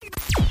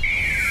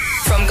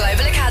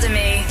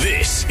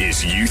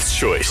is Youth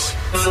Choice.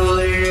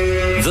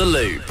 The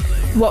Loop.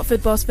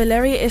 Watford boss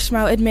Valeria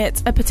Ismail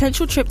admits a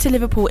potential trip to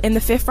Liverpool in the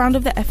fifth round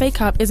of the FA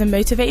Cup is a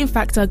motivating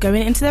factor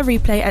going into their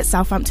replay at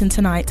Southampton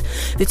tonight.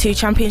 The two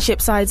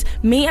championship sides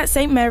meet at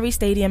St Mary's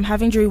Stadium,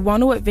 having drew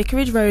 1-1 at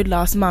Vicarage Road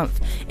last month.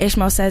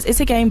 Ismail says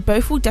it's a game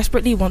both will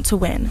desperately want to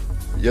win.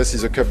 Yes,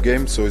 it's a cup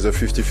game, so it's a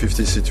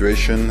 50-50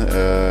 situation.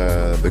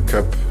 The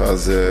cup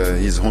has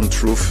his own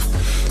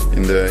truth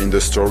in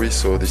the story,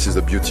 so this is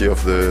the beauty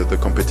of the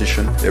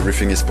competition.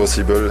 Everything is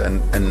possible,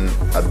 and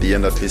at the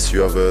end, at least,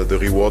 you have the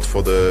reward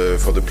for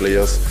the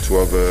players to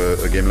have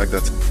a game like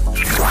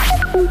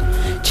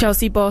that.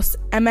 Chelsea boss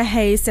Emma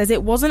Hayes says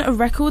it wasn't a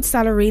record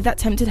salary that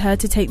tempted her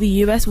to take the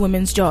US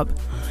women's job.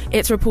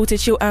 It's reported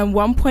she'll earn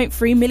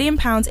 £1.3 million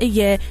a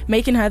year,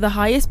 making her the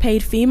highest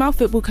paid female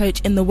football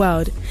coach in the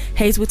world.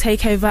 Hayes will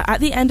take over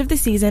at the end of the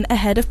season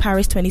ahead of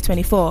Paris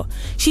 2024.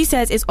 She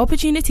says it's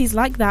opportunities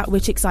like that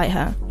which excite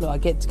her. Look, I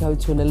get to go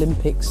to an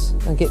Olympics,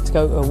 I get to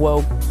go to a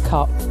World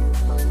Cup.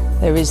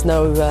 There is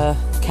no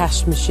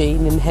cash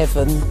machine in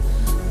heaven.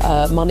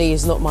 Money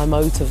is not my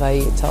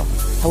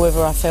motivator.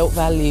 However, I felt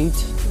valued,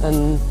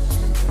 and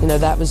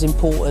that was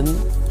important.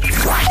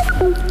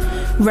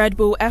 Red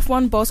Bull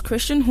F1 boss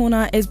Christian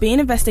Horner is being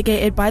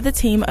investigated by the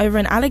team over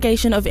an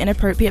allegation of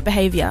inappropriate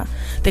behaviour.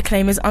 The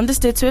claim is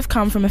understood to have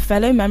come from a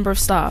fellow member of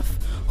staff.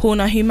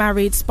 Horner, who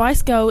married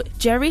Spice Girl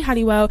Geri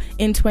Halliwell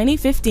in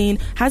 2015,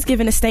 has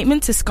given a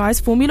statement to Sky's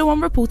Formula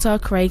One reporter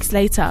Craig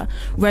Slater.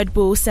 Red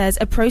Bull says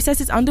a process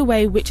is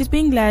underway which is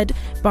being led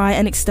by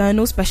an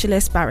external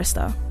specialist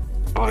barrister.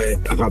 I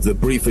have the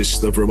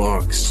briefest of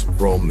remarks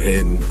from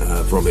him,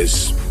 from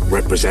his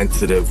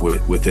representative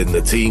within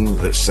the team,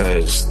 that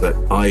says that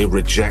I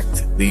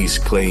reject these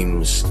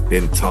claims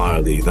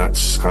entirely.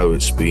 That's how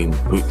it's been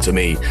put to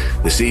me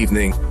this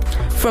evening.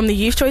 From the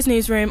Youth Choice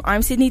Newsroom,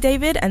 I'm Sydney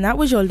David, and that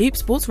was your Loop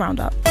Sports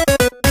Roundup.